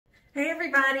Hey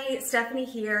everybody, Stephanie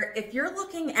here. If you're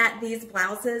looking at these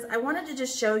blouses, I wanted to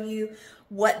just show you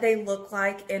what they look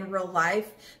like in real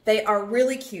life. They are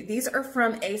really cute. These are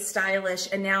from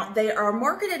Astylish, and now they are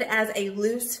marketed as a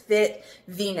loose fit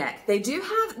V-neck. They do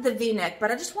have the V-neck, but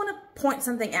I just want to point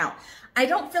something out. I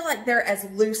don't feel like they're as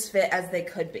loose fit as they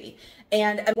could be.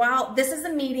 And while this is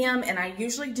a medium, and I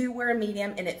usually do wear a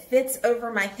medium, and it fits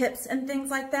over my hips and things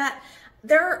like that,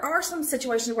 there are some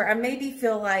situations where I maybe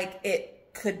feel like it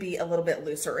could be a little bit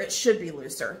looser. It should be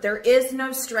looser. There is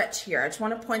no stretch here. I just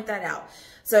want to point that out.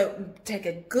 So take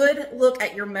a good look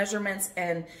at your measurements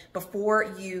and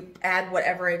before you add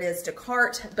whatever it is to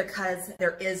cart, because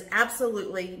there is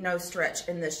absolutely no stretch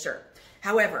in this shirt.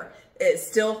 However, it's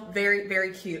still very,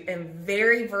 very cute and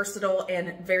very versatile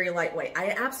and very lightweight. I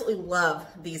absolutely love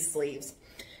these sleeves.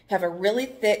 Have a really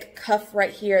thick cuff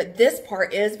right here. This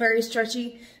part is very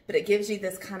stretchy, but it gives you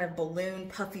this kind of balloon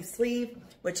puffy sleeve,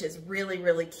 which is really,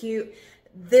 really cute.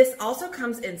 This also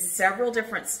comes in several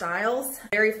different styles,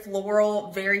 very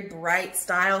floral, very bright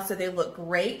style. So they look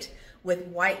great with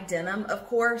white denim, of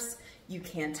course. You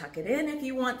can tuck it in if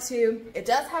you want to. It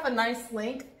does have a nice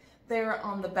length there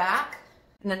on the back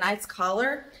and a nice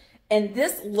collar. And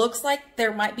this looks like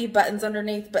there might be buttons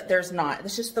underneath, but there's not.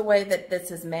 It's just the way that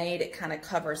this is made. It kind of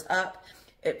covers up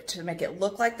to make it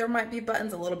look like there might be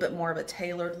buttons, a little bit more of a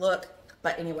tailored look.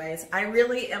 But anyways, I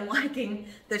really am liking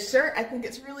the shirt. I think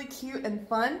it's really cute and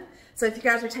fun. So if you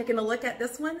guys are taking a look at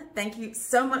this one, thank you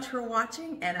so much for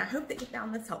watching, and I hope that you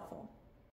found this helpful.